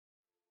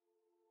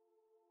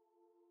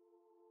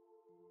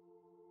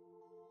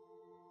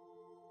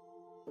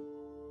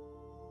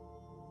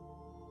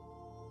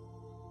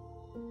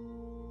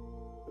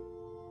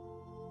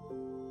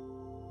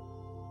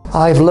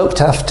I've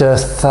looked after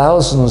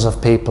thousands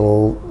of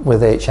people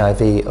with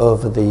HIV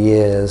over the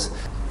years.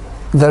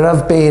 There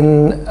have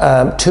been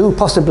 2,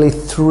 possibly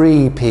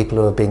 3 people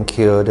who have been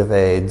cured of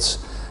AIDS.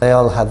 They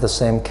all had the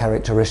same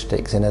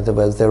characteristics. In other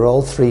words, they're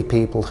all 3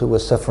 people who were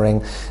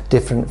suffering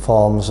different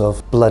forms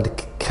of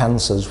blood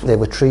cancers. They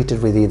were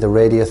treated with either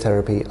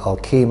radiotherapy or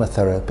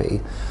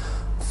chemotherapy,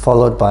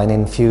 followed by an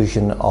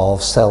infusion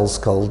of cells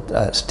called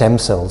stem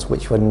cells,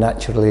 which were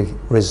naturally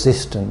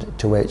resistant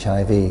to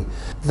HIV.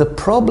 The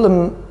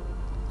problem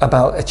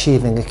about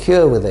achieving a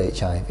cure with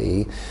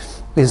HIV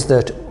is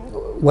that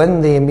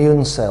when the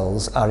immune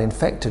cells are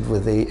infected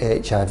with the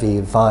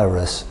HIV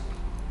virus,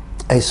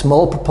 a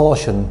small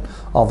proportion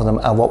of them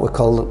are what we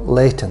call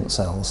latent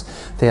cells.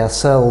 They are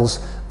cells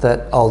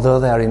that,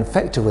 although they are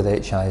infected with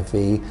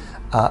HIV,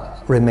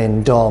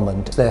 remain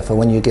dormant. Therefore,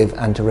 when you give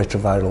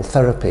antiretroviral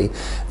therapy,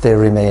 they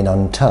remain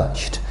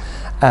untouched.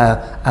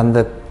 And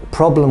the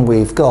problem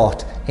we've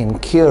got in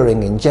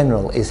curing in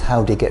general is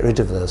how do you get rid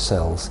of those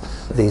cells?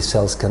 These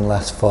cells can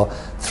last for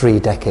 3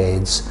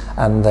 decades,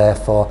 and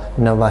therefore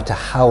no matter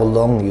how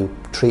long you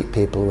treat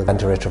people with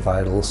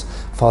antiretrovirals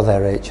for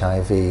their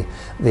HIV,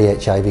 the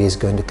HIV is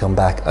going to come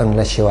back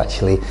unless you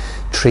actually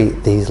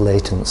treat these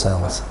latent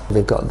cells.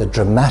 We've got the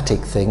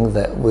dramatic thing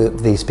that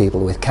with these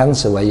people with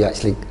cancer, where you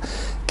actually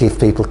give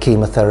people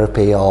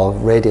chemotherapy or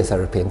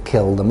radiotherapy and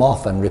kill them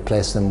off and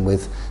replace them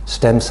with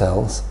stem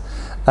cells.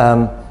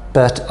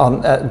 But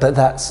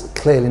that's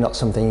clearly not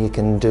something you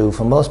can do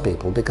for most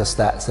people, because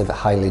that's a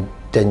highly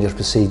dangerous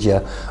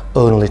procedure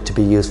only to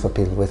be used for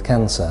people with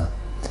cancer.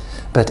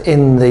 But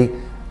in the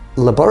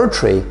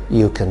laboratory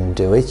you can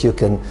do it. You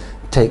can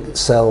take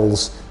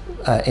cells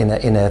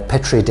in a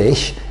petri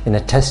dish, in a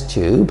test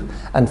tube,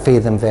 and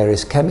feed them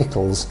various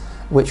chemicals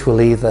which will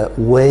either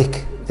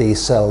wake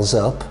these cells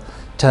up,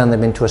 turn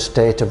them into a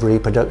state of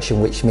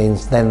reproduction, which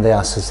means then they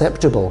are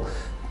susceptible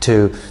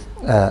to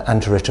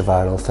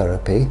antiretroviral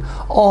therapy,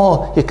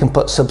 or you can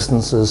put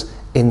substances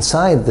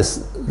inside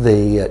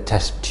the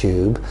test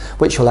tube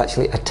which will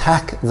actually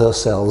attack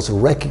those cells,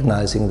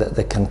 recognizing that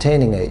they're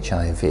containing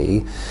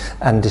HIV,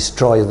 and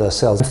destroy those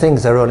cells.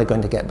 Things are only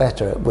going to get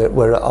better.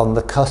 We're on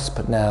the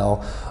cusp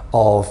now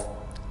of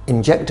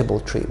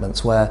injectable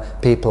treatments where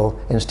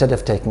people, instead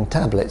of taking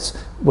tablets,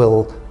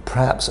 will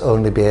perhaps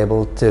only be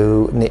able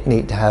to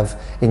need to have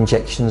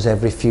injections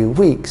every few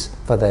weeks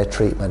for their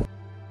treatment.